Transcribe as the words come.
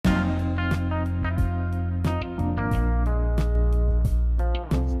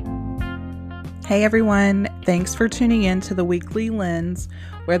Hey everyone, thanks for tuning in to the weekly Linz,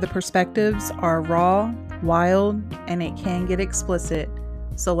 where the perspectives are raw, wild, and it can get explicit.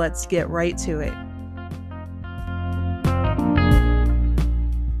 So let's get right to it.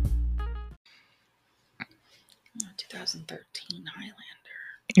 Oh, 2013 Highlander.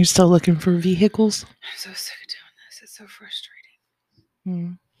 You're still looking for vehicles? I'm so sick of doing this. It's so frustrating.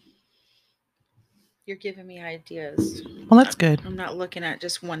 Hmm. You're giving me ideas. Well, that's good. I'm not looking at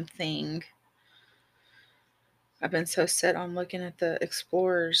just one thing. I've been so set on looking at the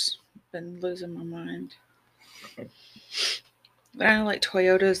Explorers. I've been losing my mind. But I know, like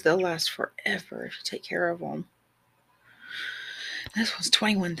Toyotas, they'll last forever if you take care of them. This one's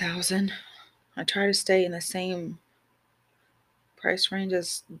 $21,000. I try to stay in the same price range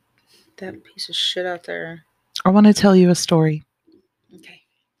as that piece of shit out there. I want to tell you a story. Okay,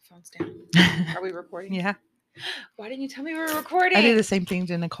 phone's down. Are we recording? Yeah. Why didn't you tell me we were recording? I did the same thing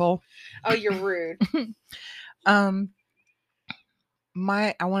to Nicole. Oh, you're rude. I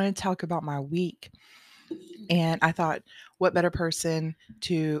want to talk about my week. And I thought, what better person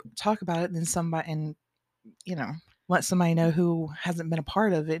to talk about it than somebody, and let somebody know who hasn't been a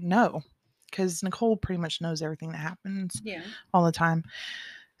part of it know, because Nicole pretty much knows everything that happens all the time.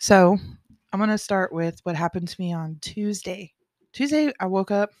 So I'm going to start with what happened to me on Tuesday. I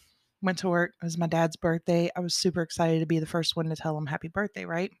woke up, went to work. It was my dad's birthday. I was super excited to be the first one to tell him happy birthday,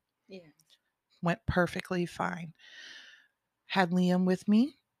 right? Yeah. Went perfectly fine. Had Liam with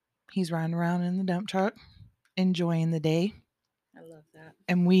me. He's riding around in the dump truck, enjoying the day. I love that.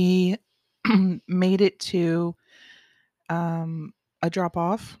 And we made it to a drop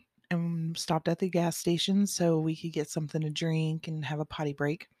off and stopped at the gas station so we could get something to drink and have a potty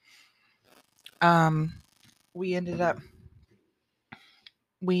break. We ended up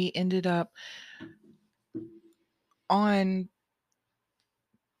on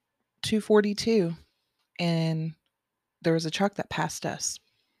 242, and there was a truck that passed us.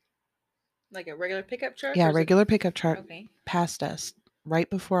 Like a regular pickup truck? Yeah, regular pickup truck. Okay. Passed us right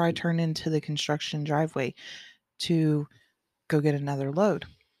before I turned into the construction driveway to go get another load.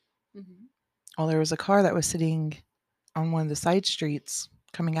 Mm-hmm. Well, there was a car that was sitting on one of the side streets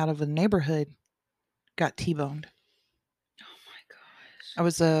coming out of a neighborhood, got T-boned. Oh my gosh. I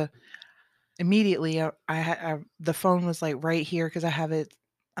was immediately I had the phone was like right here because I have it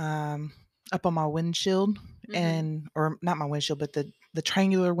up on my windshield, and or not my windshield, but the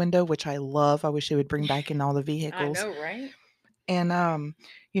triangular window, which I love. I wish it would bring back in all the vehicles. I know, right? And I'm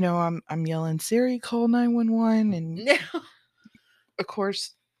yelling, Siri, call 911, and of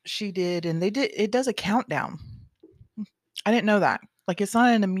course she did, and it does a countdown. I didn't know that. Like, it's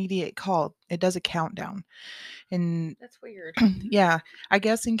not an immediate call. It does a countdown. And that's weird. Yeah, I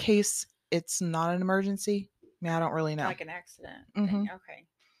guess in case it's not an emergency. I don't really know. Like an accident thing. Okay.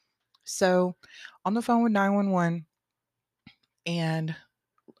 So on the phone with 911, and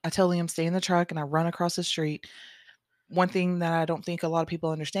I tell Liam, stay in the truck, and I run across the street. One thing that I don't think a lot of people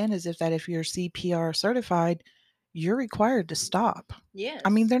understand is if you're CPR certified, you're required to stop. Yes. I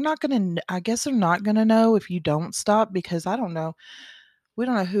mean, I guess they're not going to know if you don't stop, because I don't know. We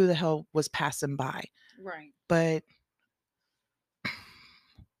don't know who the hell was passing by. Right. But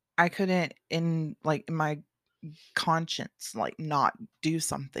I couldn't, in my conscience, not do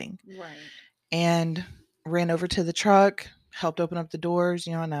something. Right. And ran over to the truck, helped open up the doors,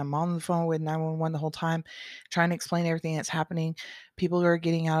 and I'm on the phone with 911 the whole time, trying to explain everything that's happening. People are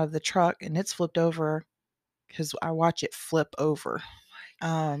getting out of the truck, and it's flipped over, because I watch it flip over.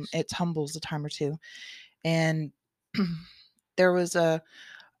 It tumbles a time or two. And there was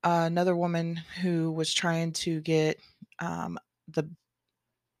another woman who was trying to get the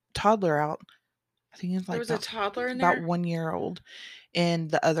toddler out. I think it's there was a toddler in there? About 1 year old, in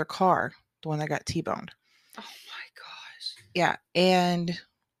the other car, the one that got T-boned. Oh my gosh. Yeah, and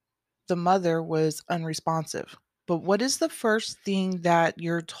the mother was unresponsive. But what is the first thing that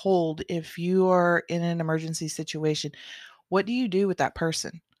you're told if you are in an emergency situation? What do you do with that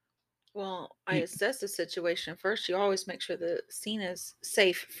person? Well, I assess the situation first. You always make sure the scene is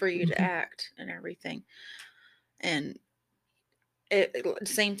safe for you to act and everything. And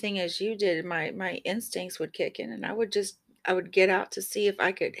same thing as you did, my instincts would kick in, and I would get out to see if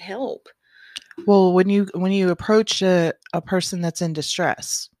I could help. Well, when you approach a person that's in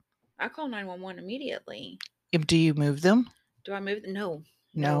distress, I call 911 immediately. Do you move them? Do I move them? No.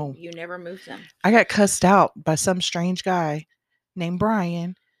 No. You never move them. I got cussed out by some strange guy named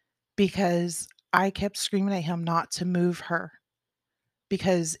Brian because I kept screaming at him not to move her,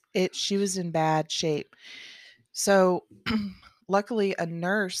 because she was in bad shape. So luckily a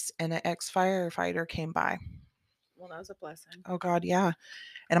nurse and an ex-firefighter came by. Well, that was a blessing. Oh God, yeah.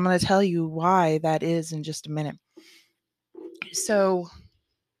 And I'm going to tell you why that is in just a minute. So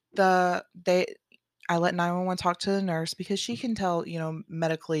they I let 911 talk to the nurse because she can tell,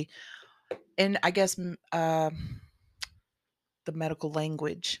 medically, and I guess the medical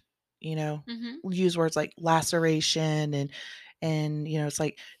language, you know, Mhm. use words like laceration and it's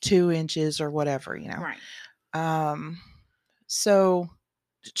like 2 inches or whatever, Right. Um, so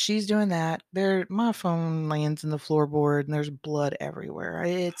she's doing that. My phone lands in the floorboard and there's blood everywhere.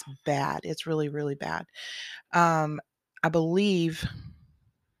 It's bad. It's really, really bad. Um, I believe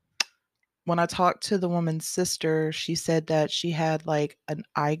when I talked to the woman's sister, she said that she had like an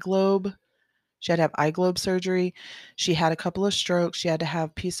eye globe. She had to have eye globe surgery. She had a couple of strokes. She had to have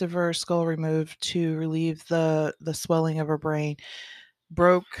a piece of her skull removed to relieve the swelling of her brain.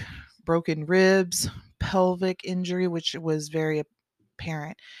 Broke broken ribs, pelvic injury, which was very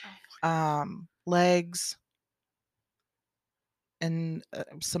apparent. Oh my gosh. Legs, and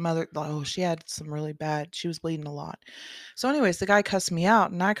some other. Oh, she had some really bad. She was bleeding a lot. So, anyways, the guy cussed me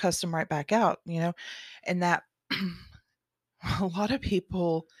out, and I cussed him right back out. And that a lot of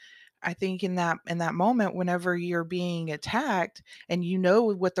people, I think, in that moment, whenever you're being attacked and you know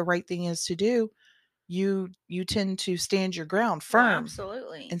what the right thing is to do, you tend to stand your ground Well, firm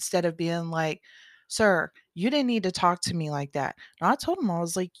absolutely. instead of being like, "Sir, you didn't need to talk to me like that." And I told him, I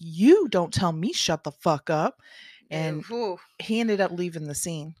was like, "You don't tell me shut the fuck up." And Whew. he ended up leaving the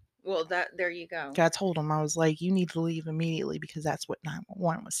scene. Well, that there you go. I told him, I was like, "You need to leave immediately," because that's what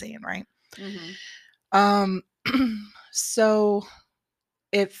 911 was saying, right? Mhm. Um, so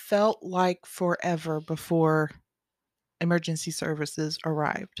it felt like forever before emergency services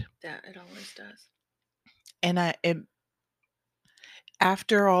arrived. That it always does. And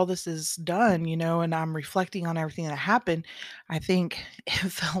after all this is done, and I'm reflecting on everything that happened, I think it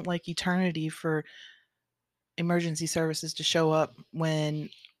felt like eternity for emergency services to show up when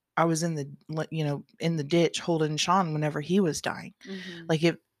I was in the ditch holding Sean whenever he was dying. Mhm. Like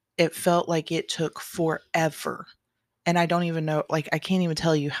it felt like it took forever. And I don't even know, like I can't even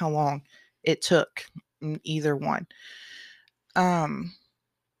tell you how long it took either one. Um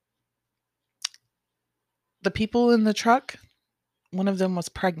the people in the truck, one of them was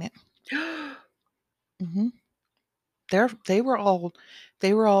pregnant. Oh, Mhm. They were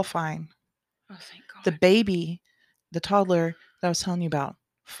all fine. thank The God. baby, the toddler that I was telling you about,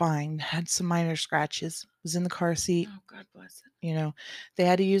 fine, had some minor scratches, was in the car seat. Oh, God bless it. You know, they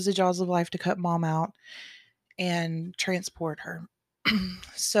had to use the jaws of life to cut mom out and transport her.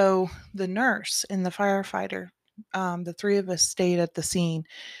 So the nurse and the firefighter, the three of us stayed at the scene,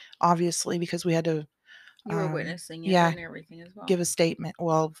 obviously, because we had to, You were witnessing it yeah, and everything as well. give a statement.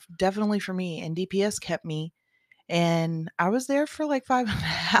 Well, definitely for me. And DPS kept me, and I was there for like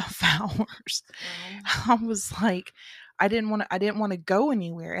 5.5 hours. Well, I was like, I didn't want to go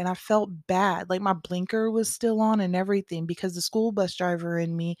anywhere, and I felt bad. Like my blinker was still on and everything because the school bus driver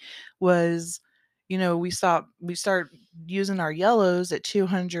in me was, we start using our yellows at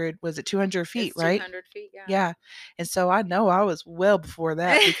 200, was it 200 feet, it's right? 200 feet, yeah. Yeah. And so I know I was well before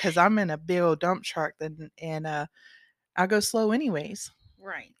that because I'm in a big old dump truck and I go slow anyways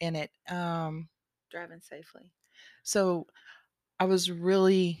Right. in it. Driving safely. So I was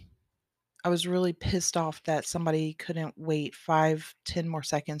really pissed off that somebody couldn't wait 5, 10 more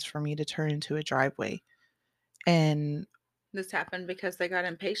seconds for me to turn into a driveway. And This happened because they got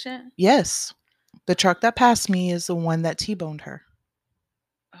impatient? yes, the truck that passed me is the one that T-boned her.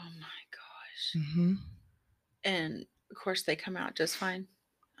 Oh my gosh. Hmm. And of course, they come out just fine,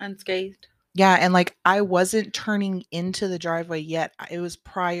 unscathed. Yeah, and like I wasn't turning into the driveway yet. It was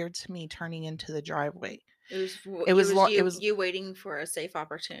prior to me turning into the driveway. It It was was long. It you was you waiting for a safe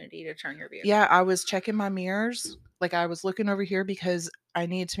opportunity to turn your Yeah. vehicle. I was checking my mirrors. Like I was looking over here because I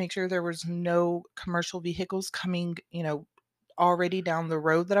needed to make sure there was no commercial vehicles coming. Already down the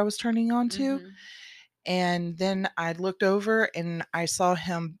road that I was turning onto. Mhm. And then I looked over and I saw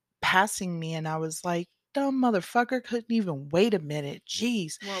him passing me, and I was like, dumb motherfucker couldn't even wait a minute.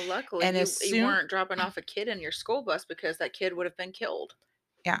 Jeez. Well, luckily And as you soon weren't dropping off a kid in your school bus because that kid would have been killed.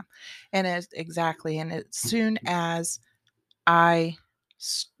 yeah. And as exactly. And as soon as I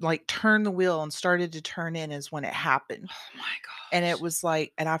like turned the wheel and started to turn in is when it happened. Oh my And it gosh. was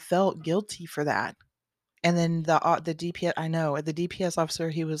like, and I felt guilty for that. And then the DPS, I know, the DPS officer,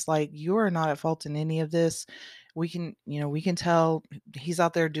 he was like, "You are not at fault in any of this. We can tell he's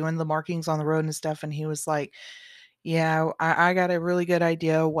out there doing the markings on the road and stuff." And he was like, "Yeah, I got a really good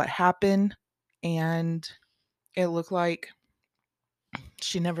idea what happened, and it looked like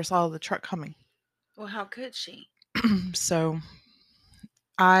she never saw the truck coming." Well, how could she? So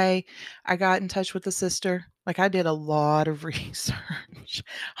I got in touch with the sister. Like, I did a lot of research.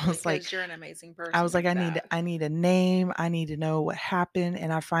 I was like because you're an amazing I person was like, like that. I need a name, I need to know what happened,"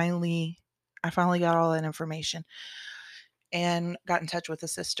 and I finally got all that information and got in touch with the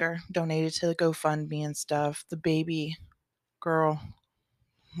sister, donated to the GoFundMe and stuff. The baby girl,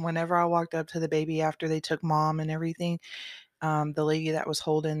 whenever I walked up to the baby after they took mom and everything, the lady that was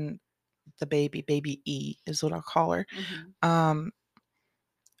holding the baby, baby E is what I'll call her, Mhm. um,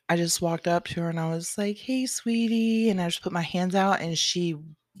 I just walked up to her and I was like, "Hey, sweetie," and I just put my hands out and she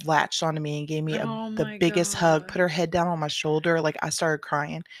latched onto me and gave me Oh the my biggest hug, put her gosh. head down on my shoulder, like, I started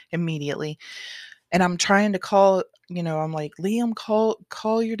crying immediately, and I'm trying to call, I'm like, "Liam,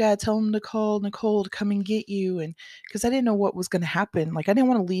 call your dad, tell him to call Nicole to come and get you," and because I didn't know what was gonna happen, like, I didn't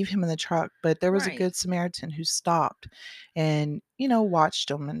wanna leave him in the truck, but there was a Right. good Samaritan who stopped and, watched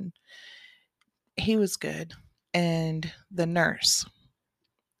him, and he was good, and the nurse.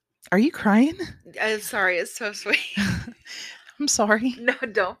 Are you crying? Sorry, it's so sweet. I'm sorry. No,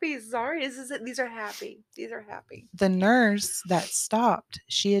 don't be sorry. These are happy. These are happy. The nurse that stopped,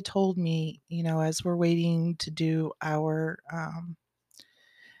 she had told me, as we're waiting to do our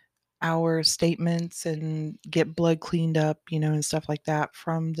statements and get blood cleaned up, and stuff like that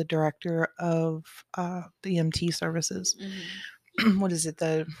from the director of the EMT services. Mhm. What is it,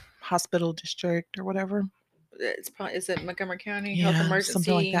 the hospital district or whatever? It's probably is it Montgomery County Health Yeah,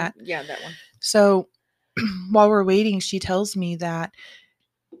 something like Emergency? that. Yeah, that one. So while we're waiting, she tells me that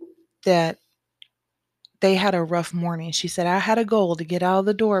they had a rough morning. She said, I had a goal to get out of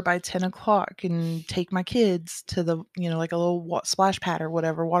the door by 10 o'clock and take my kids to the, like a little splash pad or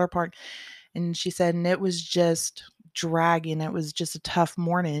whatever, water park. And she said, and it was just dragging. It was just a tough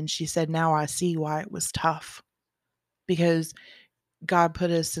morning. She said, now I see why it was tough because God put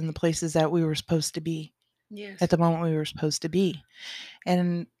us in the places that we were supposed to be at Yes. the moment we were supposed to be.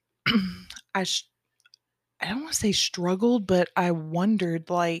 And I, I don't want to say struggled, but I wondered,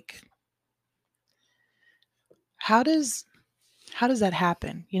 like, how does that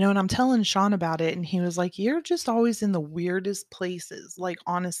happen? And I'm telling Sean about it and he was like, "You're just always in the weirdest places." Like,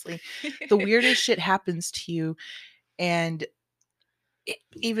 honestly, the weirdest shit happens to you and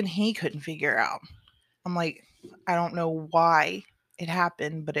even he couldn't figure out. I'm like, "I don't know why it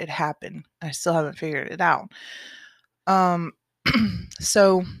happened, but it happened. I still haven't figured it out." Um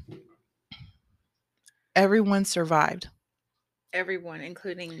so everyone survived. Everyone,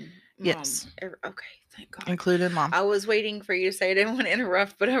 including mom. Yes, Okay, thank God. including mom. I was waiting for you to say I didn't want to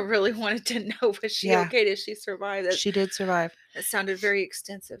interrupt, but I really wanted to know, was she Yeah, okay? Did she survive? That she did survive. that sounded very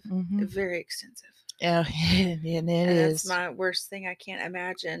extensive. Mhm. Very extensive. Yeah, and it And that's is. my worst thing. I can't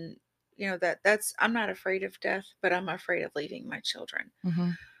imagine, that's I'm not afraid of death, but I'm afraid of leaving my children.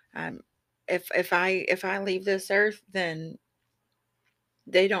 Mhm. Um if I leave this earth, then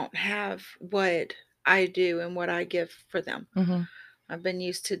they don't have what I do and what I give for them. Mhm. I've been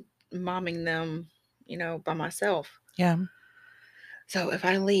used to momming them, by myself. Yeah. So if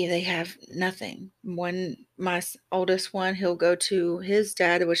I leave, they have nothing. My oldest one, he'll go to his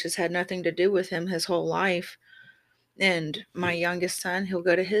dad, which has had nothing to do with him his whole life. And my youngest son, he'll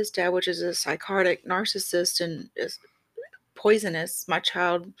go to his dad, which is a psychotic narcissist and is poisonous.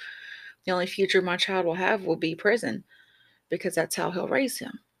 The only future my child will have will be prison because that's how he'll raise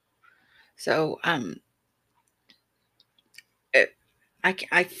him. So I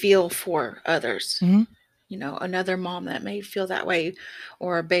feel for others. Mhm. Another mom that may feel that way,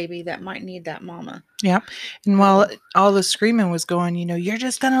 or a baby that might need that mama. Yep. And while Oh all the screaming was going, "You're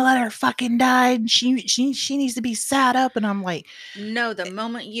just gonna let her fucking die. And she needs to be sat up." And I'm like, no, the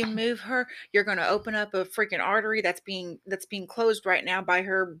moment you move her, you're going to open up a freaking artery that's being closed right now by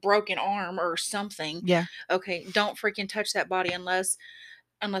her broken arm or something. yeah, Okay, don't freaking touch that body unless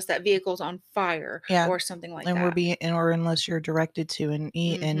that vehicle's on fire yeah. or something like And that. or unless you're directed to, and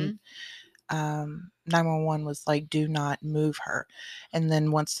Mhm. 911 was like, do not move her. And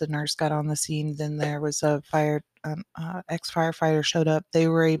then once the nurse got on the scene, then there was a ex firefighter showed up. They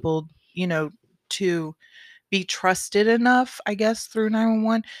were able, to be trusted enough, I guess, through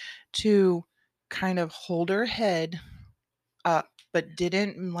 911 to kind of hold her head up, but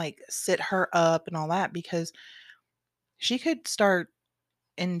didn't like sit her up and all that because she could start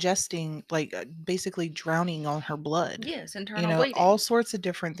ingesting, like, basically drowning on her blood. Yes, internal All bleeding. sorts of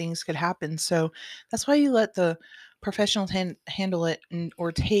different things could happen. So that's why you let the professionals handle it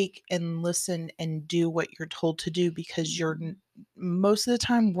or take and listen and do what you're told to do because most of the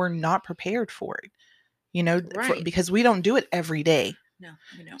time we're not prepared for it, Right. because we don't do it every day. No,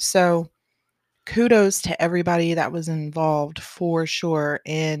 we don't. So kudos to everybody that was involved for sure.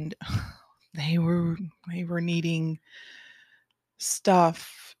 And they were needing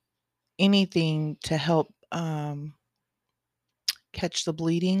stuff, anything to help um, catch the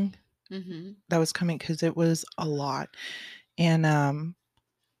bleeding Mhm. that was coming because it was a lot. And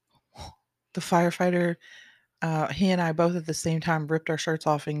the firefighter, he and I both at the same time ripped our shirts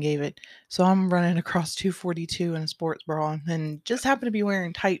off and gave it. So I'm running across 242 in a sports bra and just happened to be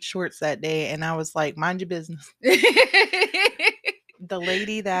wearing tight shorts that day. And I was like, mind your business. The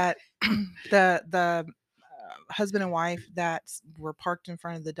lady that the husband and wife that were parked in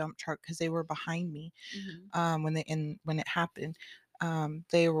front of the dump truck because they were behind me Mhm. when it happened.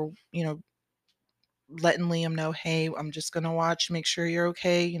 They were, letting Liam know, hey, I'm just gonna watch, make sure you're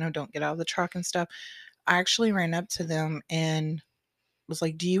okay, don't get out of the truck and stuff. I actually ran up to them and was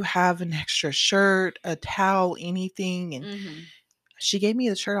like, do you have an extra shirt, a towel, anything? And Mhm. she gave me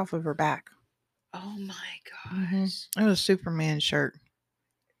the shirt off of her back. Oh my hmm gosh. It was a Superman shirt.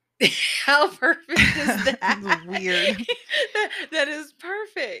 How perfect is It that? was weird. That is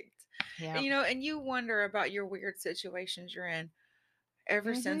perfect. Yeah. And you wonder about your weird situations you're in.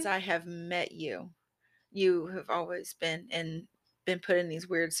 Ever since hmm I have met you, you have always been put in these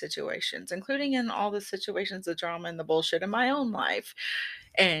weird situations, including in all the situations, the drama and the bullshit in my own life.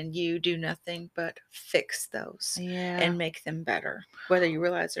 And you do nothing but fix those Yeah. and make them better, whether you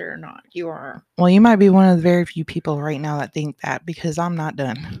realize it or not. You are. Well, you might be one of the very few people right now that think that because I'm not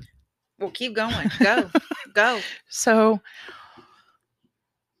done. Well, keep going. Go. Go. So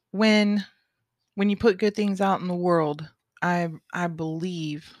when you put good things out in the world, I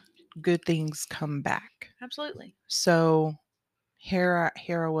believe good things come back. Absolutely. So here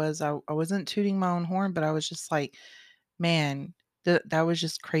I was. I wasn't tooting my own horn, but I was just like, man, that was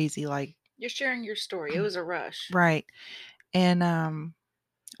just crazy. Like, You're sharing your story. It was a rush. right. And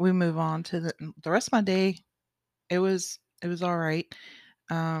we move on to the rest of my day. It was all right.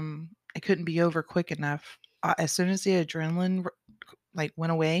 It couldn't be over quick enough. As soon as the adrenaline like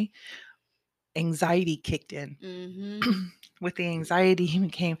went away, anxiety kicked in. Mm-hmm. With the anxiety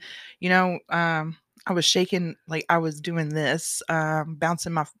came, I was shaking like I was doing this,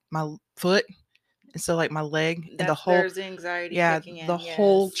 bouncing my foot, and so like my leg and the whole There's anxiety yeah, kicking the in.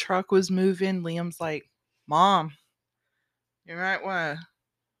 whole Yes. truck was moving. Liam's like, "Mom, you might want to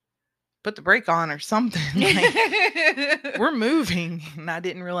put the brake on or something." Like we're moving, and I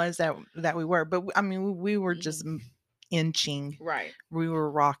didn't realize that we were, but I mean we were just Mhm. inching. Right. We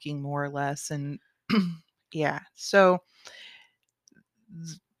were rocking more or less, and yeah. So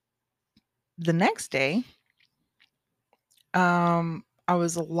the next day, I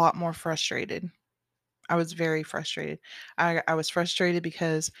was a lot more frustrated. I was very frustrated. I was frustrated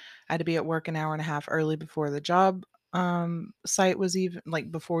because I had to be at work an hour and a half early before the job site was even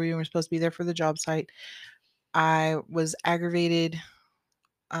like before we were supposed to be there for the job site. I was aggravated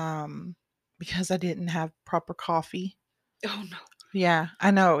um because I didn't have proper coffee. Oh no. Yeah,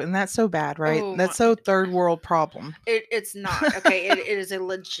 I know, and that's so bad, right? Oh That's my. so third world problem. It's not okay. It is a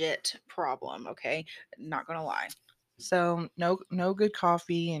legit problem. Okay, not gonna lie. So no good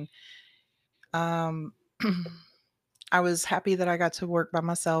coffee and um I was happy that I got to work by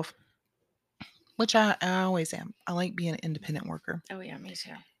myself, which I always am. I like being an independent worker. Oh yeah, me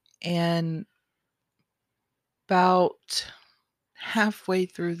too. And about halfway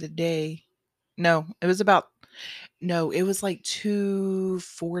through the day, no, it was about no, it was like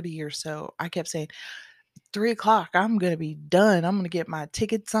 2:40 or so. I kept saying 3 o'clock. I'm gonna be done. I'm gonna get my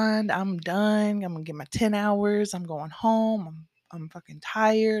ticket signed. I'm done. I'm gonna get my 10 hours. I'm going home. I'm fucking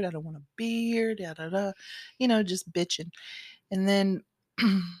tired. I don't want to be here. Da da da. Just bitching. And then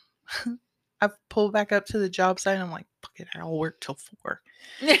I pulled back up to the job site. And I'm like, fuck it. I'll work till 4.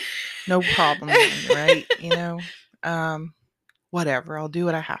 No problem then, right? Um, whatever. I'll do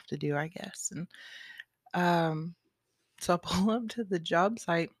what I have to do, I guess. And um, so I pull up to the job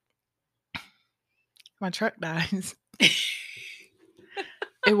site. My truck dies.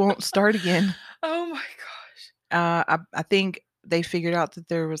 It won't start again. Oh my gosh. I think they figured out that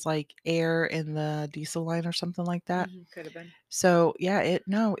there was like air in the diesel line or something like that. Could have been. So yeah,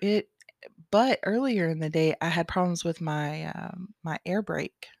 but earlier in the day I had problems with my air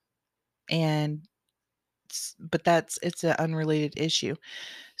brake and but it's an unrelated issue.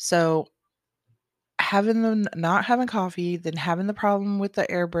 So having them not having coffee, then having the problem with the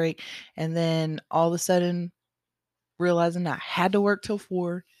air brake, and then all of a sudden realizing I had to work till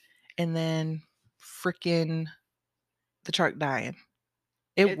 4, and then freaking the truck dying.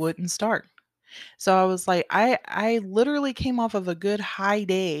 It It's wouldn't start. So I was like, I literally came off of a good high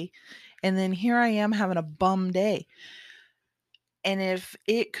day, and then here I am having a bum day. And if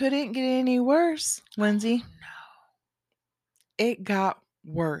it couldn't get any worse, oh Lindsay, no. it got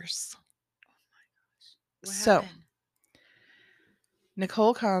worse. What So happened?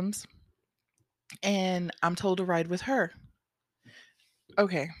 Nicole comes. and I'm told to ride with her.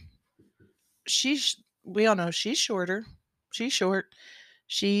 Okay, we all know she's shorter. She's short.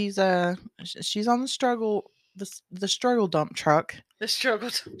 She's on the struggle dump truck. The struggle.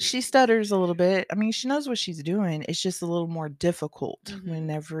 She stutters a little bit. I mean, she knows what she's doing. It's just a little more difficult Mm-hmm.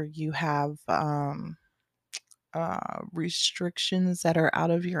 whenever you have restrictions that are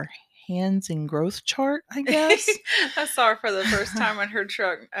out of your hands and growth chart, I guess. I saw her for the first time on her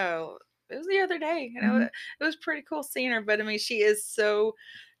truck. Oh, it was the other day, and Mhm. it was pretty cool seeing her. But I mean, she is so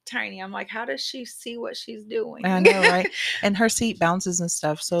tiny. I'm like, how does she see what she's I doing? know, right? And her seat bounces and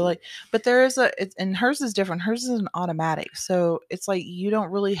stuff. So like, but there is and hers is different. Hers is an automatic. So it's like you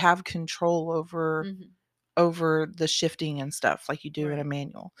don't really have control Hmm. over the shifting and stuff like you do in a Right.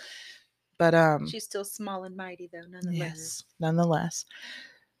 manual. But She's still small and mighty, though, yes, nonetheless. nonetheless,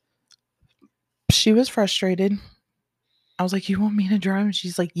 she was frustrated. I was like, "You want me to drive?" And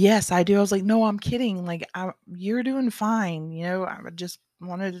she's like, "Yes, I do." I was like, "No, I'm kidding. Like, you're doing fine. You know, I just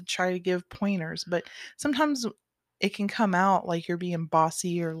wanted to try to give pointers, but sometimes it can come out like you're being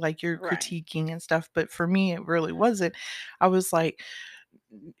bossy or like you're Right. critiquing and stuff. But for me, it really wasn't. I was like,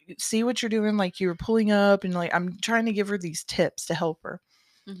 see what you're doing. Like you were pulling up, and like I'm trying to give her these tips to help her.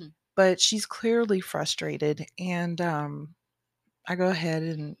 Hmm. But she's clearly frustrated, and I go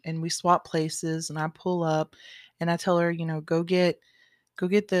ahead and we swap places, and I pull up, and I tell her, you know, go get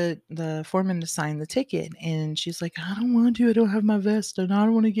the foreman to sign the ticket. And she's like, I don't want to. I don't have my vest and I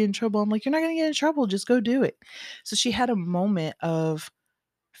don't want to get in trouble. I'm like, you're not going to get in trouble. Just go do it. So she had a moment of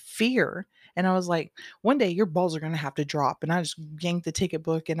fear. And I was like, one day your balls are going to have to drop. And I just yanked the ticket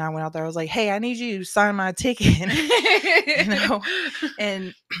book and I went out there. I was like, hey, I need you to sign my ticket, you know?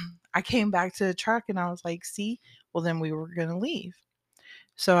 And I came back to the truck and I was like, see, well, then we were going to leave.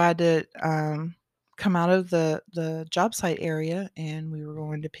 So I had to come out of the job site area and we were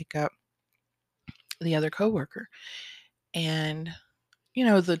going to pick up the other coworker. And you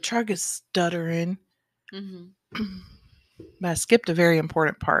know, the truck is stuttering. Hmm. But I skipped a very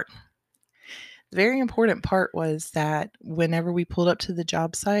important part. The very important part was that whenever we pulled up to the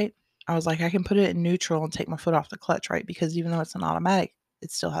job site, I was like, I can put it in neutral and take my foot off the clutch, right? Because even though it's an automatic,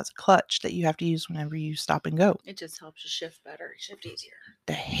 it still has a clutch that you have to use whenever you stop and go. It just helps you shift better, shift easier.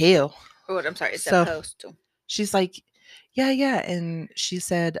 The hell. Oh, I'm sorry, it's So supposed to. she's like, yeah, yeah. And she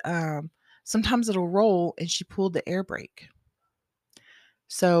said, sometimes it'll roll, and she pulled the air brake.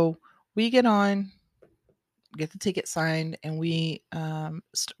 So we get on, get the ticket signed, and we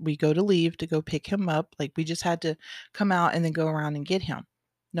go to leave to go pick him up. Like we just had to come out and then go around and get him.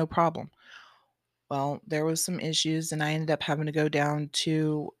 No problem. Well, there was some issues and I ended up having to go down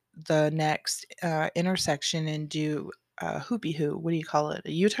to the next intersection and do hoopy hoo. What do you call it? A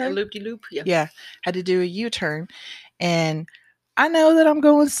A U-turn? loop de loop, yeah. Yeah, had to do a U-turn. And I know that I'm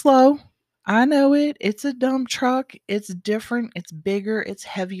going slow. I know it. It's a dump truck. It's different. It's bigger. It's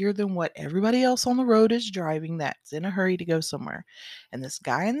heavier than what everybody else on the road is driving that's in a hurry to go somewhere. And this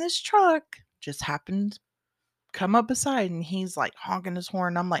guy in this truck just happened to come up beside and he's like honking his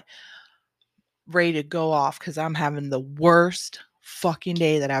horn. I'm like ready to go off because I'm having the worst fucking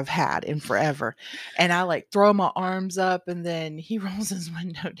day that I've had in forever. And I like throw my arms up and then he rolls his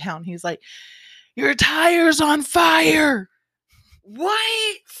window down. He's like, your tire's on fire.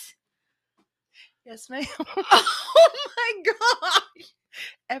 What? Yes, ma'am. Oh my god!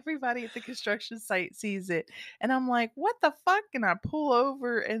 Everybody at the construction site sees it. And I'm like, what the fuck? And I pull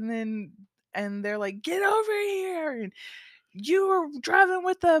over and they're like, get over here. And you were driving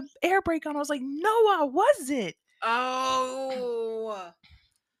with the air brake on. I was like, no, I wasn't. Oh.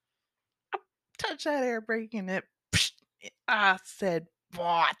 Touch that air brake and I said,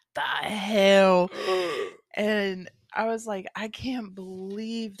 what the hell? And I was like, I can't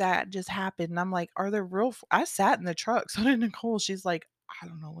believe that just happened. And I'm like, are there I sat in the truck. So did Nicole. She's like, I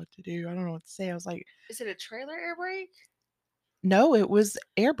don't know what to do. I don't know what to say. I was like, Is it a trailer air brake? no, it was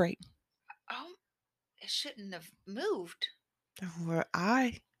air brake. Oh, it shouldn't have moved. That's what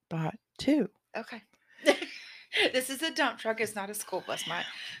I thought too. Okay. This is a dump truck. It's not a school bus. My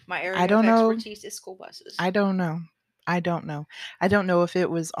I area of don't know. expertise is school buses. I don't know. I don't know. I don't know if it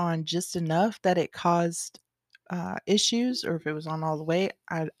was on just enough that it caused issues or if it was on all the way.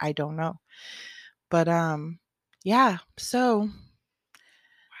 I don't know. But yeah. So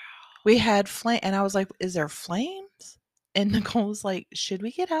we had flame, and I was like, "Is there flames?" And Nicole was like, "Should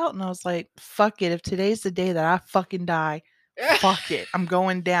we get out?" And I was like, "Fuck it. If today's the day that I fucking die, fuck it. I'm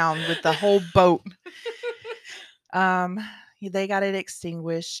going down with the whole boat." Um, they got it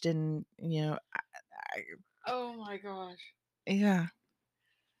extinguished, and you know, Oh my gosh. yeah,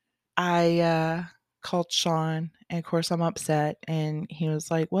 I called Sean, and of course I'm upset, and he was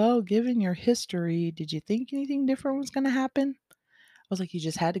like, "Well, given your history, did you think anything different was gonna happen?" I was like, "You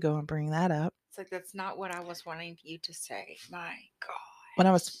just had to go and bring that up." It's like that's not what I was wanting you to say. My When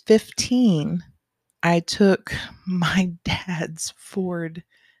I was gosh. 15, I took my dad's Ford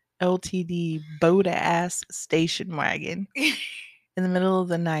LTD boat-ass station wagon in the middle of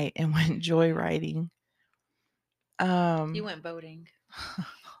the night and went joyriding. You Um, went boating.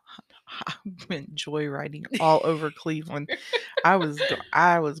 I went joyriding all over Cleveland. I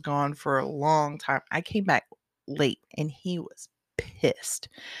was gone for a long time. I came back late and he was pissed.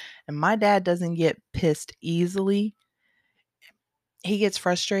 And my dad doesn't get pissed easily. He gets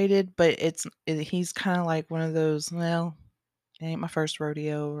frustrated, but he's kind of like one of those, well, it ain't my first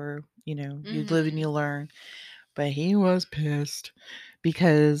rodeo, or you live and you Mhm. learn. But he was pissed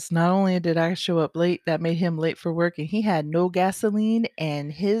because not only did I show up late, that made him late for work, and he had no gasoline,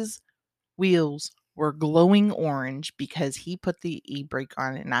 and his wheels were glowing orange because he put the e-brake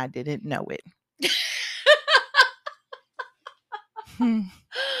on and I didn't know it. Hmm.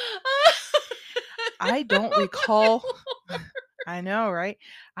 I don't recall. I know, right?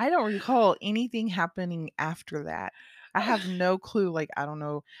 I don't recall anything happening after that. I have no clue. Like, I don't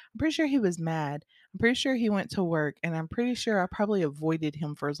know. I'm pretty sure he was mad. I'm pretty sure he went to work, and I'm pretty sure I probably avoided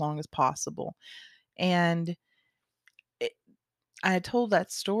him for as long as possible. And it, I told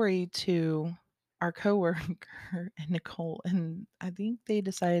that story to our coworker and Nicole, and I think they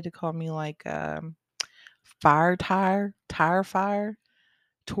decided to call me like fire tire fire,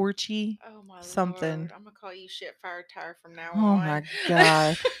 torchy, Oh my something. lord. I'm gonna call you shit fire tire from now Oh on. my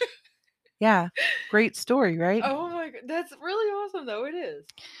god. Yeah. Great story, right? Oh my god. That's really awesome though. It is.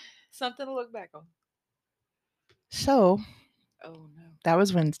 Something to look back on. So Oh no. that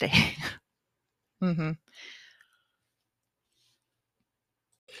was Wednesday. hmm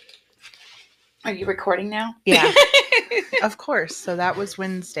Are you recording now? Yeah, of course. So that was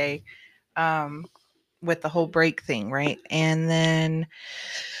Wednesday, um, with the whole break thing, right? And then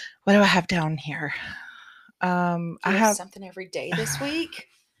what do I have down here? I You have have, something every day this week?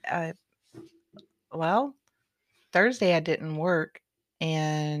 uh, well, Thursday I didn't work,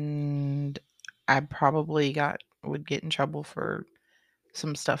 and I probably would get in trouble for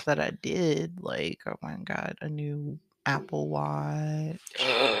some stuff that I did, like, oh my god, a new Apple Watch.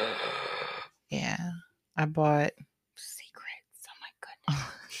 Yeah, I bought. Secrets. Oh my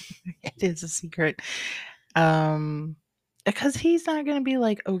goodness. It is a secret. Um, because he's not gonna be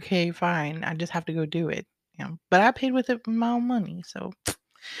like, okay, fine, I just have to go do it. But I paid with it with my own money, so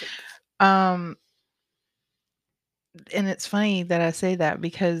um, and it's funny that I say that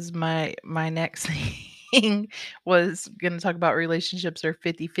because my next thing was gonna talk about relationships are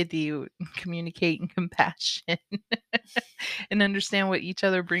 50-50, communicate and compassion, and understand what each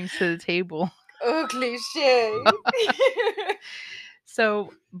other brings to the table. Oh, cliche.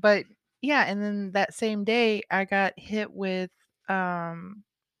 So, but yeah, and then that same day I got hit with um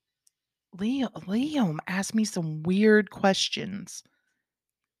Liam asked me some weird questions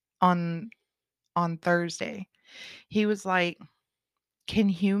on Thursday. He was like, "Can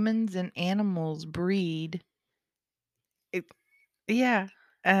humans and animals breed?" It, yeah,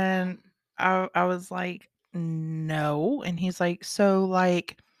 and um, I was like, "No," and he's like, "So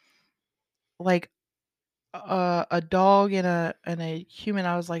like a dog and a human."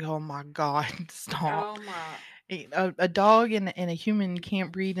 I was like, "Oh my god, oh stop." my. A dog and a human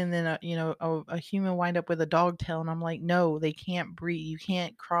can't breed, and then a human wind up with a dog tail, and I'm like, no, they can't breed. You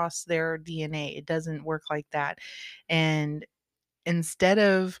can't cross their DNA. It doesn't work like that. And instead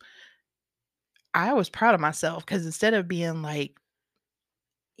of I was proud of myself because instead of being like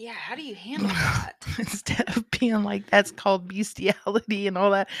Yeah, how do you handle that? instead of being like that's called bestiality and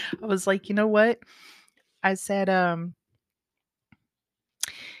all that, I was like, you know what? I said,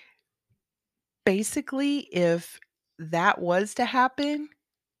 basically, if that was to happen,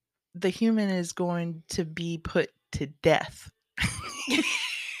 the human is going to be put to death.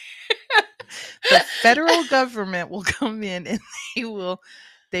 The federal government will come in and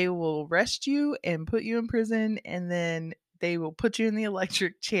they will arrest you and put you in prison, and then they will put you in the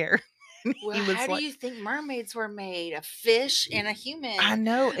electric chair. And Well, he how was do like, you think mermaids were made? A fish and a I human.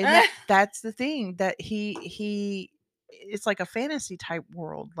 know, and that's the thing that he it's like a fantasy type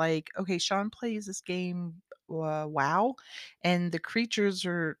world. Like, okay, Sean plays this game, WoW, and the creatures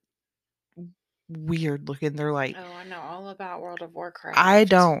are weird looking. They're like, Oh, I know all about World of I Warcraft.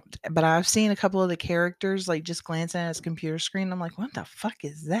 don't, but I've seen a couple of the characters, like, just glancing at his computer screen, I'm like, "What the fuck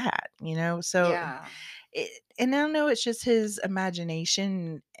is that?" You know? So, Yeah. and I know it's just his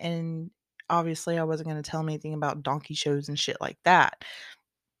imagination, and obviously I wasn't gonna tell him anything about donkey shows and shit like that,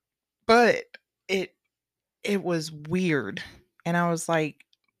 but it it was weird. And I was like,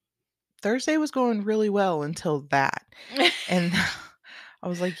 Thursday was going really well until that. And I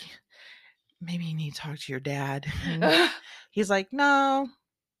was like, maybe you need to talk to your dad. And he's like, no,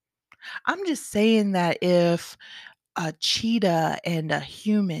 I'm just saying that if a cheetah and a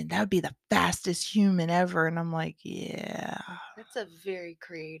human, that would be the fastest human ever. And I'm like, yeah, That's a very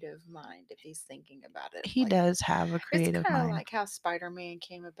creative mind if he's thinking about it. he Like, does have a it's creative kind of mind. like how Spider-Man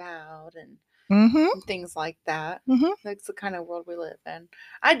came about Mm-hmm. and things like that. Mm-hmm. That's the kind of world we live in.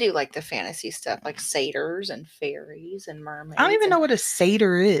 I do like the fantasy stuff, like satyrs and fairies and I don't mermaids. even And know what a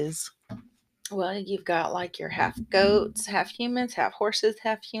satyr is. well, you've got like your half goats, half humans, half horses,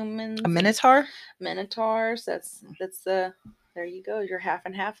 half A humans, and minotaur? minotaurs. That's the there you go. Your half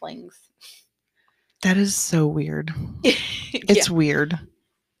and halflings. That is so weird. Yeah, It's weird.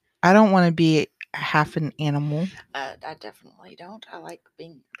 I don't want to be half an animal. I definitely don't. I like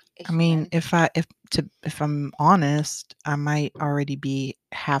being a I mean, human. if I'm honest, I might already be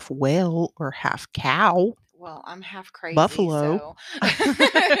half whale or half cow, Well, I'm half crazy, buffalo. so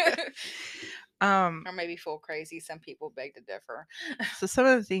um, or maybe full crazy. Some people beg to differ. so some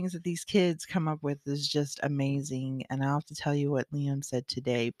of the things that these kids come up with is just amazing, and I'll have to tell you what Liam said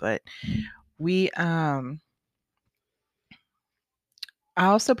today. But we I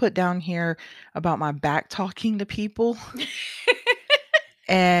also put down here about my back talking to people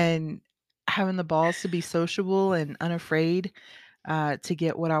and having the balls to be sociable and unafraid to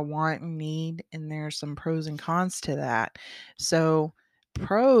get what I want and need. And there's some pros and cons to that. So,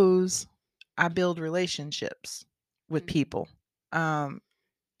 pros, I build relationships with Mhm. people. Um,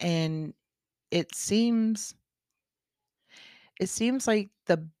 and it seems like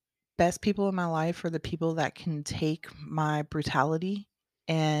the best people in my life are the people that can take my brutality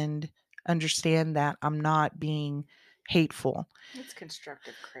and understand that I'm not being hateful. It's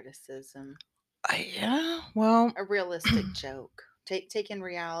constructive criticism, Yeah, well, a realistic joke. Taking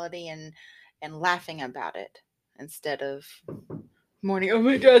reality and laughing about it instead of mourning. Oh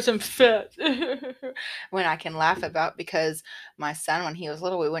my gosh, I'm fat. When I can laugh about because my son, when he was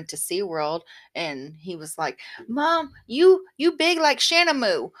little, we went to SeaWorld and he was like, "Mom, you big like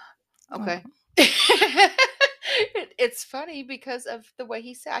Shanamoo." Okay. oh, It's funny because of the way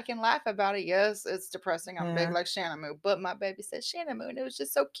he said I can laugh about it. Yes, it's depressing. I'm big yeah, like Shanamoo, but my baby said Shanamoo and it was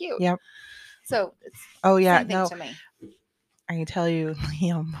just so cute. yep. So it's Oh yeah, same thing no, to me. I can tell you,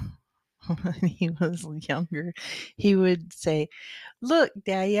 Liam, when he was younger, he would say, "Look,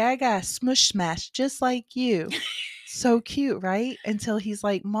 Daddy, I got a smush smash just like you." So cute, right? Until he's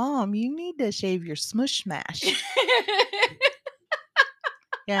like, "Mom, you need to shave your smush smash."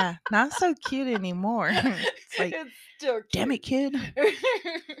 Yeah, not so cute anymore. It's like, It's still damn it, cute. kid.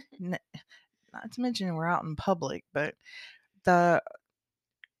 N- Not to mention we're out in public, but the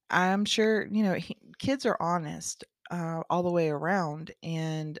I'm sure kids are honest all the way around,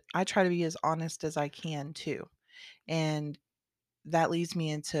 and I try to be as honest as I can too. And that leads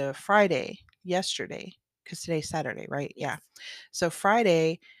me into Friday, yesterday, because today's Saturday, right? Yes. Yeah. So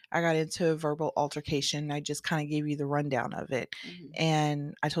Friday, I got into a verbal altercation. I just kind of gave you the rundown of it. Hmm.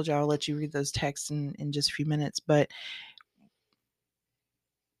 And I told you I'll let you read those texts in just a few minutes. But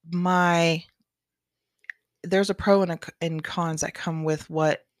my there's a pro and cons that come with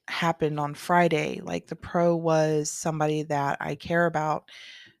what happened on Friday. Like the pro was somebody that I care about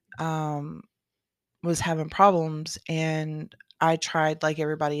um, was having problems, and I tried like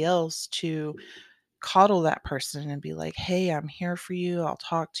everybody else to coddle that person and be like, "Hey, I'm here for you. I'll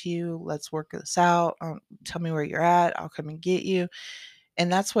talk to you. Let's work this out. Tell me where you're at. I'll come and get you."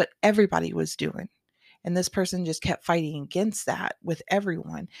 And that's what everybody was doing. And this person just kept fighting against that with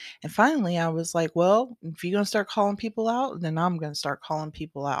everyone. And finally, I was like, well, if you're going to start calling people out, then I'm going to start calling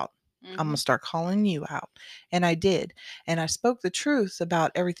people out. I'm going Hmm. to start calling you out. And I did. And I spoke the truth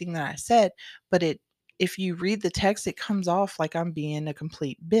about everything that I said. But if you read the text, it comes off like I'm being a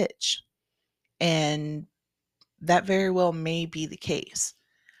complete bitch. And that very well may be the case.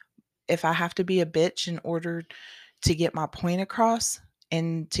 If I have to be a bitch in order to get my point across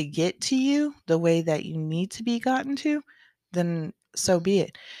and to get to you the way that you need to be gotten to, then so Hmm. be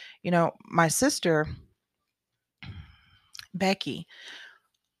it. My sister, Becky,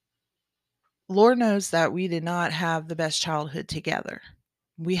 Lord knows that we did not have the best childhood together.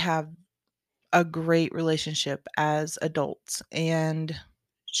 We have a great relationship as adults. And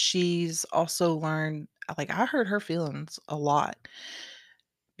she's also learned, like, I hurt her feelings a lot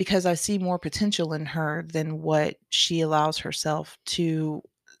because I see more potential in her than what she allows herself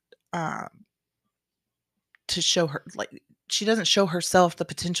uh, to show her. Like, she doesn't show herself the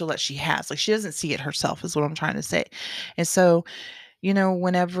potential that she has. Like, she doesn't see it herself is what I'm trying to say. And so,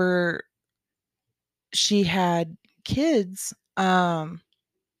 whenever she had kids.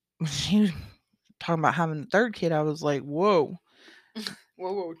 She was talking about having a third kid. I was like, whoa,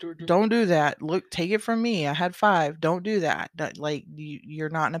 Whoa, whoa, Georgia. don't do that. Look, take it from me. I had five. Don't do that. Like, you're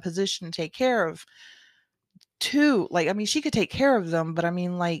not in a position to take care of two. Like, I mean, she could take care of them, but I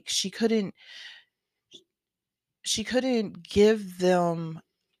mean, like, she couldn't give them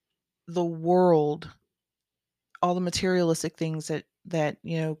the world, all the materialistic things that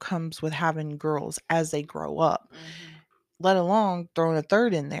comes with having girls as they grow up, Mm-hmm. let alone throwing a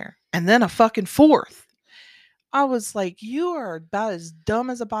third in there and then a fucking fourth. I was like, you are about as dumb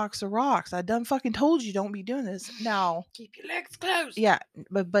as a box of rocks. I done fucking told you don't be doing this. Now, Keep your legs closed. yeah,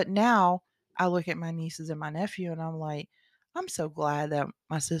 but now I look at my nieces and my nephew and I'm like, I'm so glad that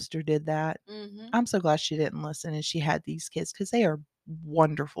my sister did that. Mm-hmm. I'm so glad she didn't listen and she had these kids because they are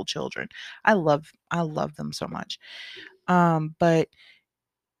wonderful children. I love them so much. But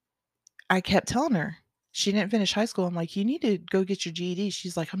I kept telling her she didn't finish high school. I'm like, you need to go get your GED.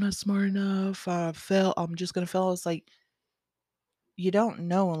 She's like, I'm not smart enough. I fail. I'm just gonna fail. I was like, you don't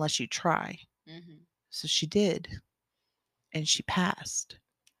know unless you try. Mm-hmm. So she did, and she passed.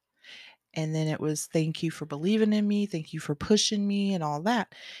 And then it was thank you for believing in me, thank you for pushing me, and all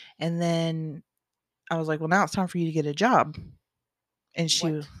that. And then I was like, well, now it's time for you to get a job. And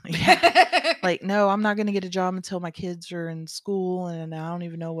she was, What? yeah, like, no, I'm not gonna get a job until my kids are in school, and I don't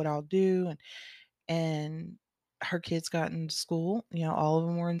even know what I'll do. And her kids got into school, all of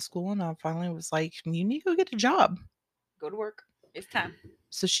them were in school, and I finally was like, you need to go get a job. Go to work. It's time.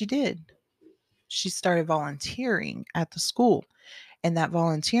 So she did. She started volunteering at the school, and that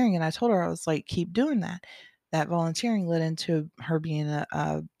volunteering, and I told her, I was like, keep doing that. That volunteering led into her being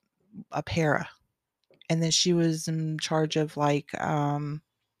a para, and then she was in charge of, like, I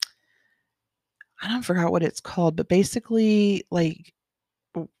don't forgot what it's called, but basically, like,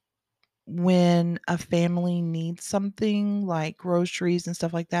 when a family needs something like groceries and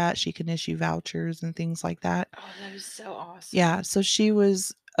stuff like that, she can issue vouchers and things like that. Oh, that is so awesome. Yeah, so she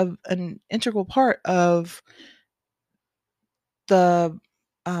was an integral part of the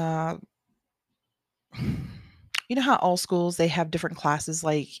uh you know how all schools, they have different classes,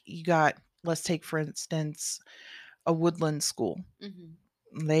 like, you got, let's take for instance a woodland school.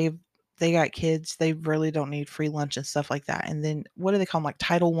 Mm-hmm. they they got kids, they really don't need free lunch and stuff like that. And then what do they call them, like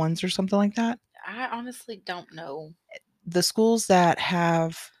Title Ones or something like that? I honestly don't know. The schools that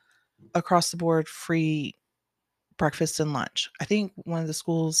have across the board free breakfast and lunch. I think one of the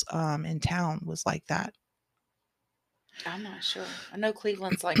schools in town was like that. I'm not sure. I know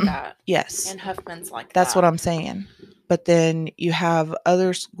Cleveland's like that, Yes, and Huffman's like that's what that. I'm saying. But then you have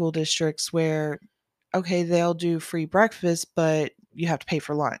other school districts where, okay, they'll do free breakfast, but you have to pay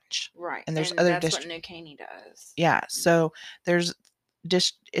for lunch. Right, And there's and other that's what districts. New Caney does. Yeah. So there's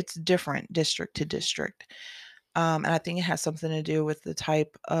it's different district to district. And I think it has something to do with the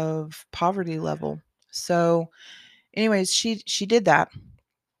type of poverty level. So, anyways, she did that.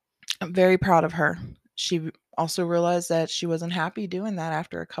 I'm very proud of her. She also realized that she wasn't happy doing that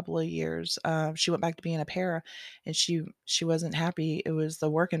after a couple of years. She went back to being a para, and she wasn't happy. It was the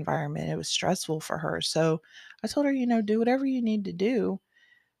work environment. It was stressful for her. So I told her, do whatever you need to do.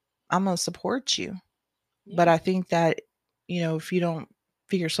 I'm gonna support you. But Yeah. I think that, if you don't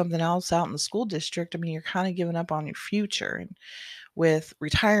figure something else out in the school district, I mean, you're kind of giving up on your future and with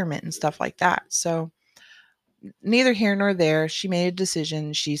retirement and stuff like that. So neither here nor there. She made a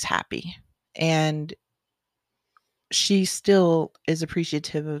decision. She's happy. And she still is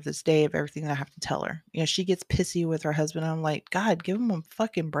appreciative of this day of everything that I have to tell her. She gets pissy with her husband. I'm like, God, give him a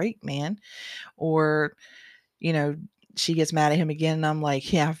fucking break, man. Or, you know, she gets mad at him again, and I'm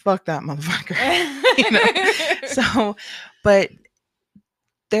like, yeah, fuck that motherfucker. you know. So, but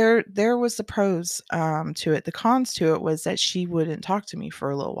there was the pros to it. The cons to it was that she wouldn't talk to me for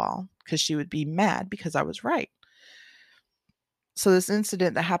a little while because she would be mad because I was right. So this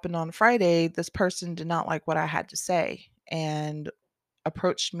incident that happened on Friday, this person did not like what I had to say and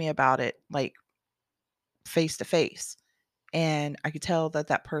approached me about it, like, face to face. And I could tell that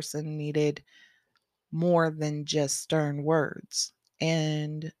that person needed more than just stern words.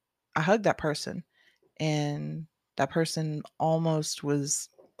 And I hugged that person, and that person almost was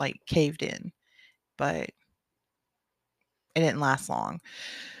like caved in, but it didn't last long.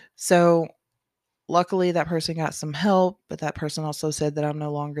 So luckily that person got some help, but that person also said that I'm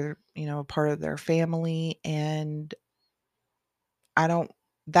no longer, a part of their family. And I don't,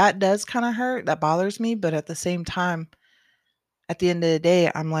 that does kind of hurt. That bothers me. But at the same time, at the end of the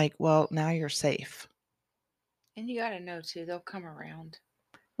day, I'm like, well, now you're safe. And you gotta know too, they'll come around.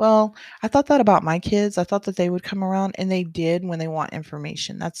 Well, I thought that about my kids. I thought that they would come around, and they did when they want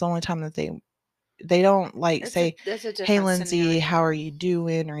information. That's the only time that they They don't like say, That's a "Hey, different Lindsay, how are scenario. you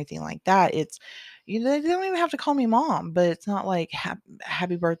doing?" or anything like that. It's, they don't even have to call me mom, but it's not like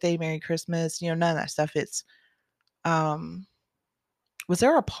happy birthday, Merry Christmas, none of that stuff. It's, um, was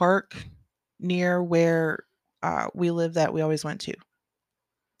there a park near where we live that we always went to?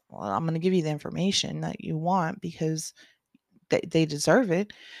 Well, I'm going to give you the information that you want because they deserve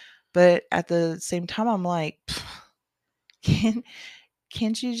it. But at the same time, I'm like, can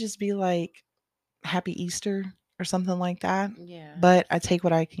can't you just be like Happy Easter or something like that? Yeah. But I take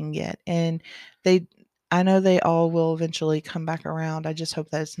what I can get, and they. I know they all will eventually come back around. I just hope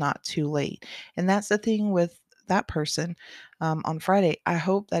that it's not too late. And that's the thing with that person on Friday. I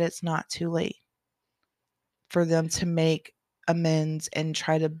hope that it's not too late for them to make amends and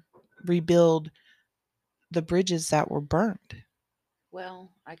try to rebuild the bridges that were burned. Well,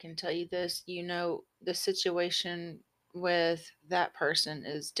 I can tell you this, the situation with that person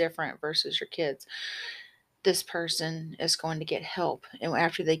is different versus your kids. This person is going to get help, and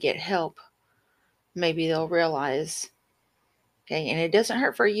after they get help, maybe they'll realize, okay, and it doesn't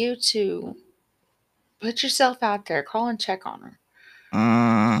hurt for you to put yourself out there, call and check on her.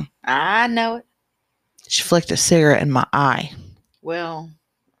 Mm. I know it. She flicked a cigarette in my eye. Well,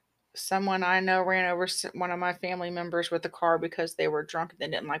 someone I know ran over one of my family members with a car because they were drunk and they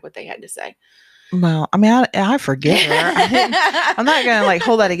didn't like what they had to say. Well, I mean, I forgive her. I didn't. I'm not gonna like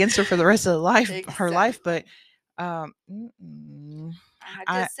hold that against her for the rest of her life. But, Exactly. I had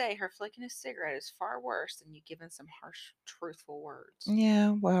to I say, her flicking a cigarette is far worse than you giving some harsh, truthful words.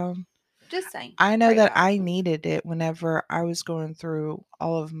 yeah. Well, Just saying. I know Pray that about it. I needed it whenever I was going through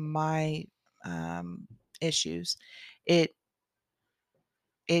all of my um, issues. It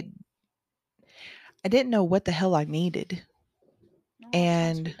it I didn't know what the hell I needed. A lot of times we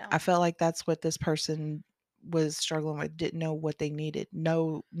And I don't. felt like that's what this person was struggling with, didn't know what they needed.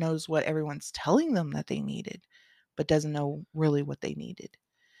 Knows what everyone's telling them that they needed, but doesn't know really what they needed.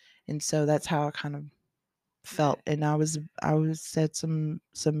 And so that's how I kind of But felt. And I was said some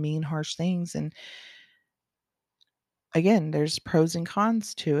mean, harsh things. And again, there's pros and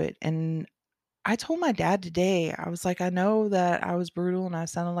cons to it. And I told my dad today, I was like, I know that I was brutal and I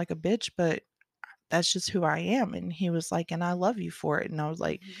sounded like a bitch, but that's just who I am. And he was like, and I love you for it. And I was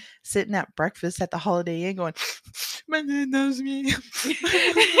like, mhm. sitting at breakfast at the Holiday Inn going, my dad loves me.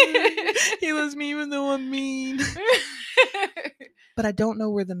 He loves me even though I'm mean. But I don't know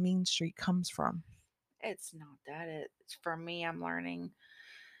where the mean streak comes from. It's not that. It's for me, I'm learning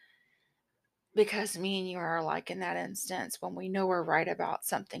because me and you are like in that instance when we know we're right about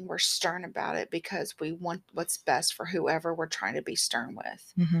something, we're stern about it because we want what's best for whoever we're trying to be stern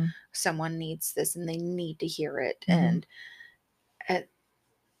with. Mm-hmm. Someone needs this and they need to hear it. Mm-hmm. And it,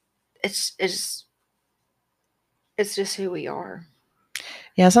 it's it's just who we are.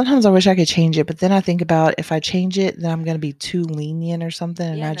 Yeah, sometimes I wish I could change it, but then I think about if I change it, then I'm going to be too lenient or something.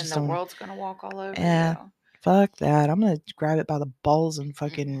 And Yeah, I and then just the don't, world's gonna walk all over eh, you. fuck that. I'm going to grab it by the balls and Mm,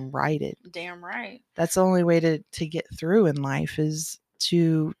 fucking ride it. damn right. That's the only way to get through in life is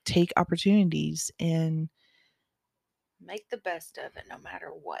to take opportunities, and Make the best of it no matter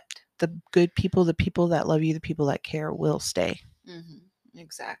what. the good people, the people that love you, the people that care will stay.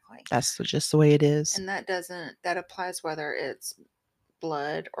 Exactly. That's just the way it is. And that applies whether it's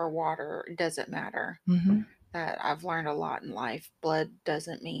blood or water, it doesn't matter. Mm-hmm. That I've learned a lot in life. Blood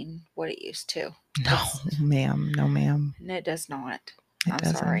doesn't mean what it used to. No, It's ma'am. No, ma'am. and it does not. It I'm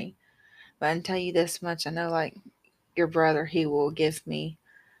doesn't. sorry. But I can tell you this much. I know like your brother, he will give me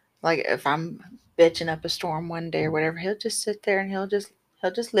like if I'm bitching up a storm one day or whatever, he'll just sit there and he'll just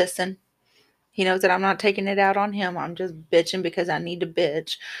listen. He knows that I'm not taking it out on him. I'm just bitching because I need to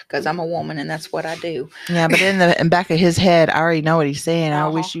bitch because I'm a woman and that's what I do. Yeah, but in back of his head, I already know what he's saying. I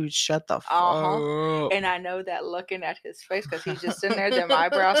Uh-huh. wish you would shut the Uh-huh. fuck And I know that looking at his face because he's just sitting there, them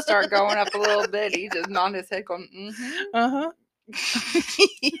eyebrows start going up a little bit. He's just nodding his head going, Uh huh.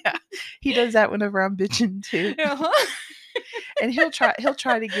 Yeah, he does that whenever I'm bitching too. uh-huh. And he'll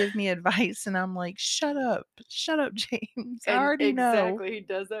try to give me advice, and I'm like, shut up, James. I And already know. exactly, he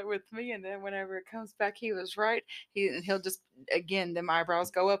does that with me. And then whenever it comes back, he was right. He'll just again, them eyebrows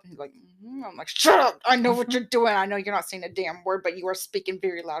go up, and he's like, I'm like, shut up! I know what Mhm. you're doing. I know you're not saying a damn word, but you are speaking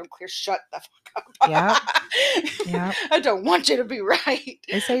very loud and clear. Shut the fuck up! Yep, yep. I don't want you to be right,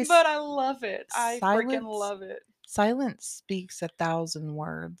 They say but I love it. I freaking silence love it. silence speaks 1,000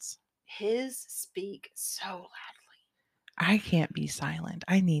 words. His speak so loudly. I can't be silent.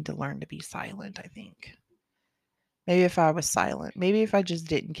 I need to learn to be silent, I think. Maybe if I was silent, maybe if I just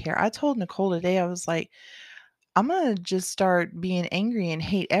didn't care. I told Nicole today, I was like, I'm going to just start being angry and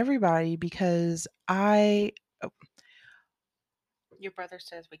hate everybody because Your brother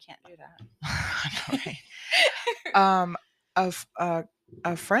says we can't do that. know, right? Um, a, f-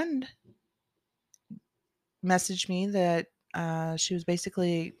 a friend messaged me that she was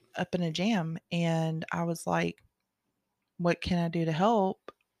basically up in a jam, and I was like, "What can I do to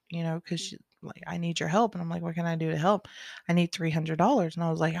help?" You know, because she like, "I need your help," and I'm like, "What can I do to help?" "I need $300," and I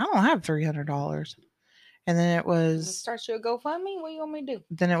was like, "I don't have $300." And Let's start you a GoFundMe. What do you want me to do?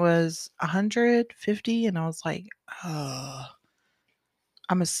 then it was 150, and I was like, "Oh."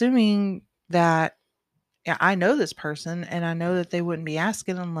 I'm assuming that, yeah, I know this person, and I know that they wouldn't be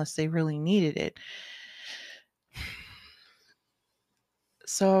asking unless they really needed it.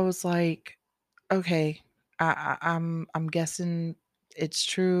 So I was like, okay, I'm guessing it's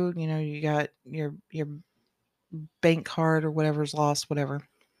true. You know, you got your bank card or whatever's lost, whatever,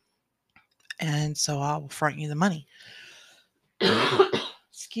 and so I'll front you the money.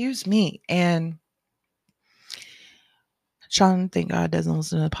 Excuse me. And Sean, thank God, doesn't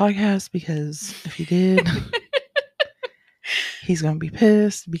listen to the podcast, because if he did, he's gonna be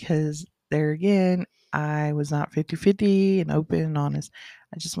pissed, because there again, I was not 50-50 and open and honest.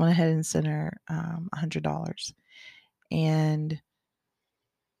 I just went ahead and sent her $100. And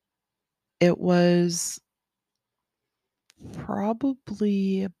it was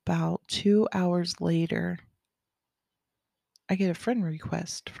probably about 2 hours later, I get a friend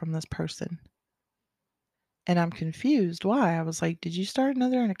request from this person. And I'm confused why. I was like, "Did you start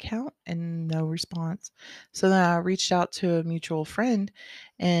another account?" And no response. So then I reached out to a mutual friend,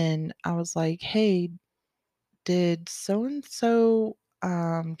 and I was like, "Hey, did so and so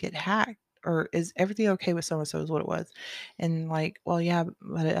get hacked, or is everything okay with so and so?" Is what it was. And like, "Well, yeah,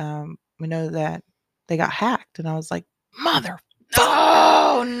 but we know that they got hacked." And I was like, "Motherfucker."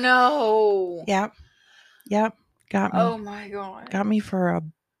 Oh no. Yep. Yep. Got Oh me. my god. Got me for a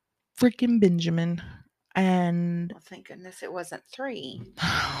freaking Benjamin. And Well, thank goodness it wasn't three.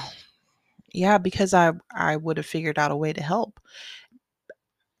 yeah, because I would have figured out a way to help.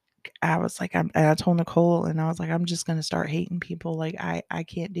 I was like, and I told Nicole, and I was like, "I'm just gonna start hating people. Like, I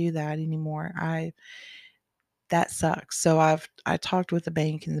can't do that anymore. That sucks." So I talked with the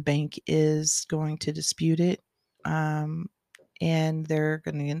bank, and the bank is going to dispute it, um, and they're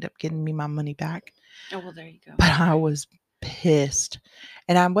going to end up getting me my money back. Oh well, there you go. But I was pissed,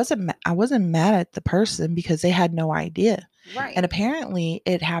 and I wasn't mad at the person, because they had no idea. Right. And apparently,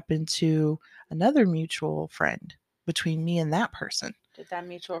 it happened to another mutual friend between me and that person. Did that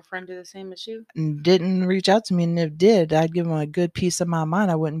mutual friend do the same as you? And didn't reach out to me, and if it did, I'd give them a good piece of my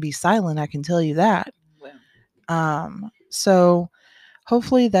mind. I wouldn't be silent. I can tell you that. Well, So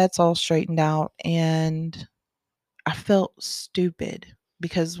hopefully that's all straightened out. And I felt stupid,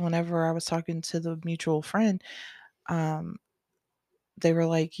 because whenever I was talking to the mutual friend, um, they were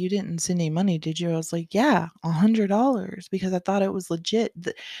like, "You didn't send any money, did you?" I was like, "Yeah, $100," because I thought it was legit.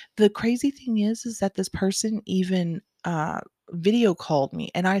 The crazy thing is that this person even video called me,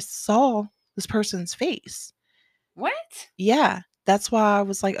 and I saw this person's face. what? Yeah, that's why I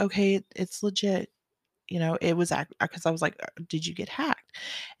was like, "Okay, it's legit." You know, it was because I was like, "Did you get hacked?"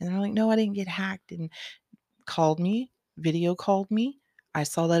 And they're like, "No, I didn't get hacked." And called me, video called me. I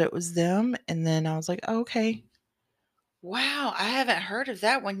saw that it was them, and then I was like, "Oh, okay." Wow, I haven't heard of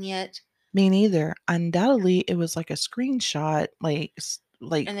that one yet. Me neither. Undoubtedly, it was like a screenshot, like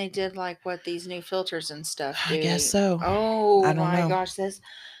And they did like what these new filters and stuff I guess do. so. I Oh don't my know. gosh, that's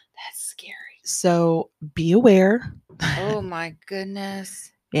scary. So be aware. Oh my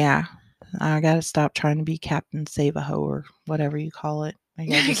goodness. Yeah, I gotta stop trying to be Captain Save a Hoe, or whatever you call it. I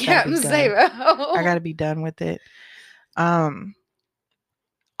just gotta be Captain done. I Sabo. gotta be done with it. Um,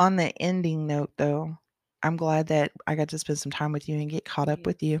 on the ending note, though, I'm glad that I got to spend some time with you and get caught up Yes.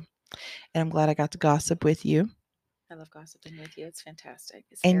 with you. And I'm glad I got to gossip with you. I love gossiping with you. It's fantastic.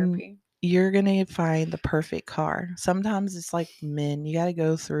 It's And therapy. you're going to find the perfect car. Sometimes it's like men, you got to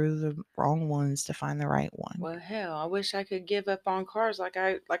go through the wrong ones to find the right one. Well, hell, I wish I could give up on cars like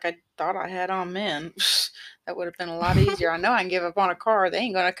I thought I had on men. That would have been a lot easier. I know I can give up on a car. They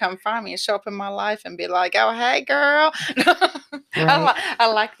ain't gonna come find me and show up in my life and be like, "Oh, hey, girl." Right. I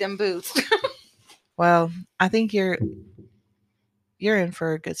like them boots. Well, I think you're in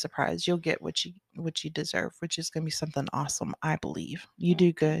for a good surprise. You'll get what you deserve, which is going to be something awesome, I believe. You Oh,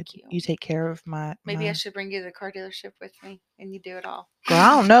 do good. thank you. You take care of Maybe I my should bring you to the car dealership with me and you do it all. girl. I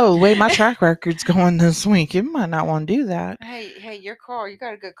don't know the way my track record's going this week. You might not want to do that. Hey, your car. You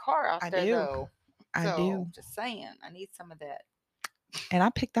got a good car out I there, do. though. I So, do. just saying, I need some of that. And I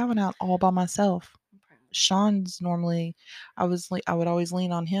picked that one out all by myself. I'm proud. Sean's normally, I would always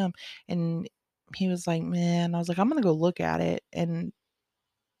lean on him, and he was like, "Man," I was like, "I'm gonna go look at it," and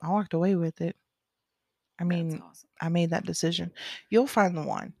I walked away with it. I That's mean, awesome. I made that decision. You'll find the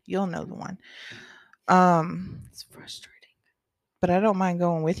one. You'll know the one. Um, It's frustrating. but I don't mind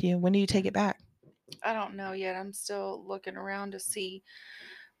going with you. When do you take it back? I don't know yet. I'm still looking around to see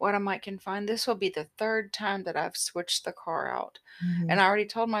what I might can find. This will be the third time that I've switched the car out. Mm-hmm. And I already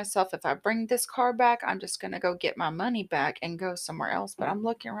told myself if I bring this car back, I'm just going to go get my money back and go somewhere else. But I'm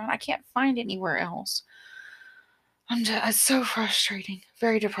looking around. I can't find anywhere else. It's so frustrating.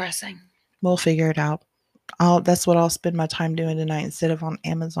 Very depressing. We'll figure it out. That's what I'll spend my time doing tonight instead of on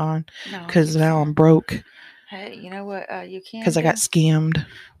Amazon No, you because now I'm can't. broke Hey, you know what you can because I do? got scammed.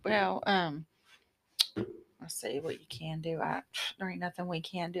 Well, let's see what you can do. There ain't nothing we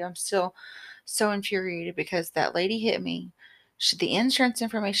can do. I'm still so infuriated because that lady hit me. The insurance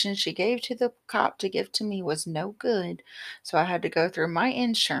information she gave to the cop to give to me was no good. So I had to go through my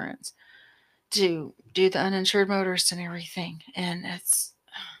insurance to do the uninsured motorist and everything. And it's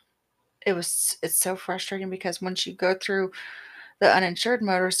so frustrating because once you go through the uninsured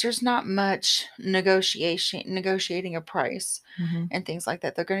motorist, there's not much negotiating a price Mm-hmm. and things like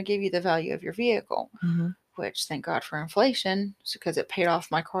that. They're going to give you the value of your vehicle, Mm-hmm. which thank God for inflation because it paid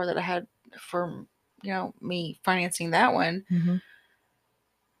off my car that I had for me financing that one, Mm-hmm.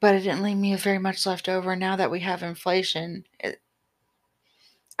 but it didn't leave me very much left over. Now that we have inflation,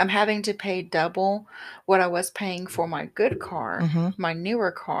 I'm having to pay double what I was paying for my good car, Mm-hmm. my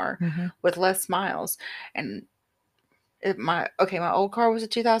newer car, Mm-hmm. with less miles. And my old car was a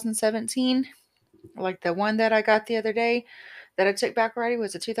 2017, like the one that I got the other day that I took back already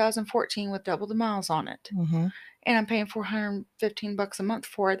was a 2014 with double the miles on it. Mm-hmm. And I'm paying $415 a month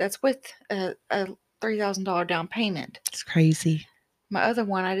for it. That's with a $3,000 down payment. It's crazy. My other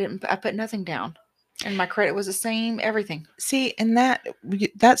one, I put nothing down, and my credit was the same. Everything. See, and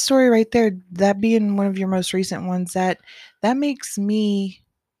that story right there, that being one of your most recent ones, that makes me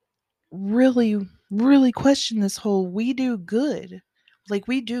really, really question this whole we do good. Like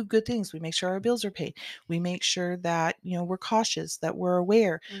we do good things. We make sure our bills are paid. We make sure that, we're cautious, that we're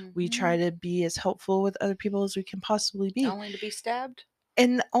aware. We Hmm. try to be as helpful with other people as we can possibly be. Only to be stabbed.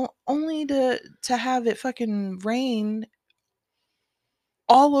 And only to have it fucking rain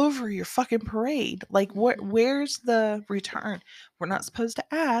all over your fucking parade. Like Hmm. where's the return? We're not supposed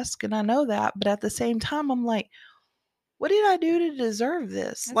to ask, and I know that, but at the same time I'm like, what did I do to deserve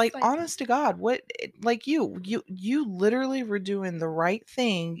this? It's Like, like honest to God, like you literally were doing the right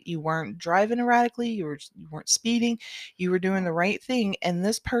thing. You weren't driving erratically. You weren't speeding. You were doing the right thing, and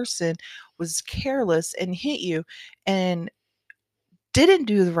this person was careless and hit you, and didn't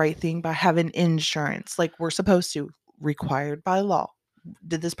do the right thing by having insurance, like we're supposed to, required by law.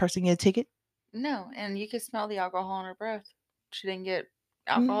 Did this person get a ticket? no, and you could smell the alcohol in her breath. She didn't get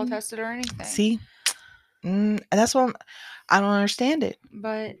alcohol Mm, tested or anything. see, that's what I don't understand it.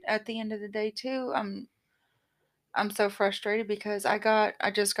 But at the end of the day, too, I'm so frustrated because I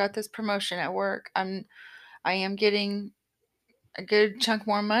just got this promotion at work. I am getting a good chunk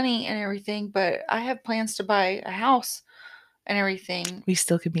more money and everything, but I have plans to buy a house and everything. We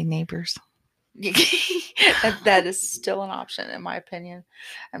still could be neighbors. That is still an option in my opinion.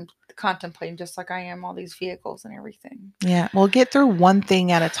 I'm contemplating just like I am all these vehicles and everything. Yeah, we'll get through one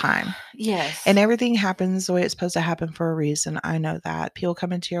thing at a time. And Yes. everything happens the way it's supposed to happen for a reason. I know that. People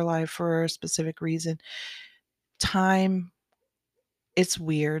come into your life for a specific reason. Time, it's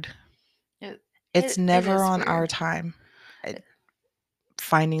weird. It It's it never is on our weird. time. Uh,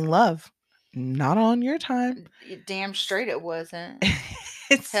 Finding love, not on your time. Damn straight it wasn't.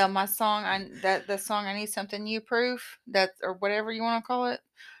 It's Hell, my song, the song "I Need Something New" proof that or whatever you want to call it.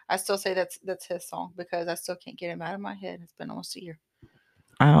 I still say that's his song because I still can't get him out of my head. It's been almost a year.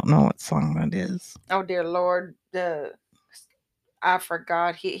 I don't know what song that is. Oh dear Lord, the I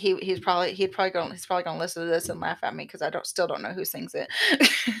forgot. He's probably gonna listen to this and laugh at me because I don't know who sings it.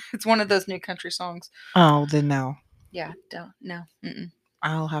 It's one of those new country songs. Oh, then no. Yeah, don't no. Mm-mm.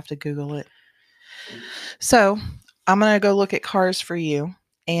 I'll have to Google it. So I'm gonna go look at cars for you,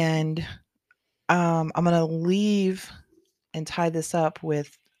 and I'm gonna leave and tie this up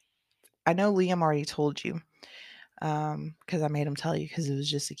with. I know Liam already told you, because I made him tell you because it was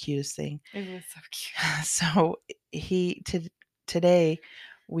just the cutest thing. It was so cute. So today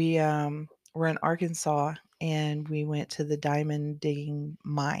we were in Arkansas and we went to the diamond digging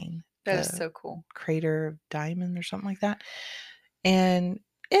mine, That is the so cool. crater of diamond or something like that. And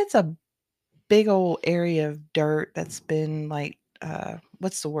it's a big old area of dirt that's been like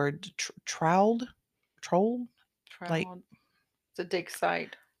what's the word? Troweled? Trolled? Like Proud. It's a dig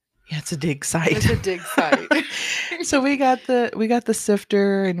site. yeah, it's a dig site. It's a dig site. So we got the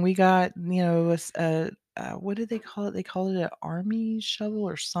sifter, and we got what do they call it? They call it an army shovel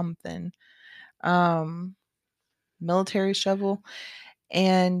or something. um, military shovel,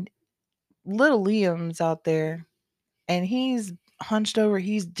 and little Liam's out there, and he's hunched over,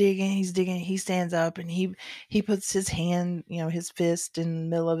 he's digging, he stands up, and he puts his hand, his fist in the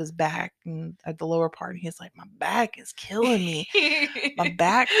middle of his back and at the lower part, and he's like, "My back is killing me. My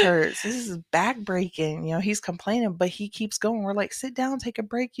back hurts. This is back breaking." He's complaining, but he keeps going. We're like, "Sit down, take a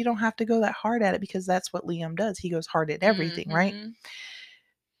break. You don't have to go that hard at it," because that's what Liam does. He goes hard at everything, right?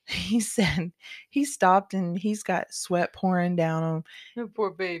 He said he stopped and he's got sweat pouring down him. Poor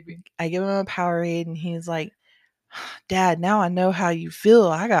baby. I give him a Powerade and he's like, "Dad, now I know how you feel.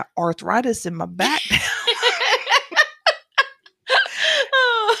 I got arthritis in my back."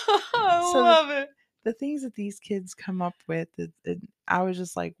 Oh, I love it. The things that these kids come up with, I was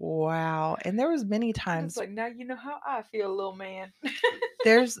just like, wow. And there was many times. It's like, now you know how I feel, little man.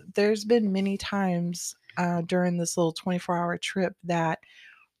 there's been many times during this little 24-hour trip that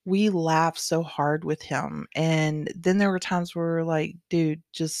we laughed so hard with him. And then there were times where we were like, "Dude,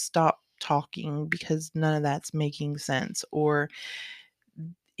 just stop talking because none of that's making sense." Or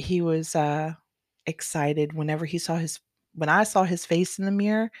he was excited when I saw his face in the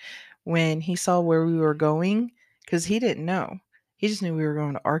mirror, when he saw where we were going, because he didn't know. He just knew we were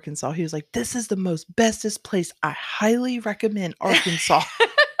going to Arkansas. He was like, "This is the most bestest place. I highly recommend Arkansas."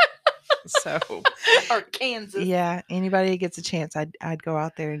 So, or Kansas. Yeah, anybody that gets a chance, I'd go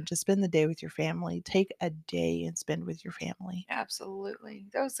out there and just spend the day with your family. Take a day and spend with your family. Absolutely.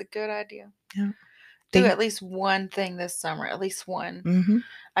 That was a good idea. Yeah. Do at least one thing this summer. At least one. Mm-hmm.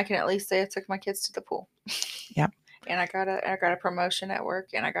 I can at least say I took my kids to the pool. Yeah. And I got a promotion at work,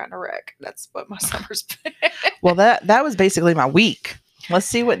 and I got in a wreck. That's what my summer's been. Well, that was basically my week. Let's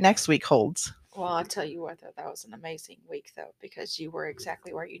see what next week holds. Well, I'll tell you what, though, that was an amazing week, though, because you were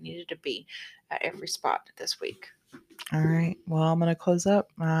exactly where you needed to be at every spot this week. All right. Well, I'm going to close up.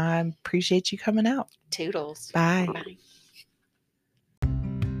 I appreciate you coming out. Toodles. Bye. Bye.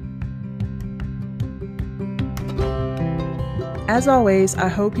 As always, I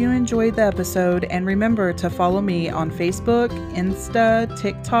hope you enjoyed the episode, and remember to follow me on Facebook, Insta,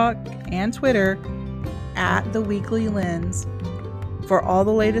 TikTok, and Twitter at The Weekly Linz for all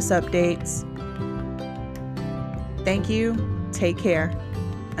the latest updates. Thank you. Take care.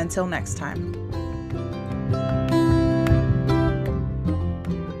 Until next time.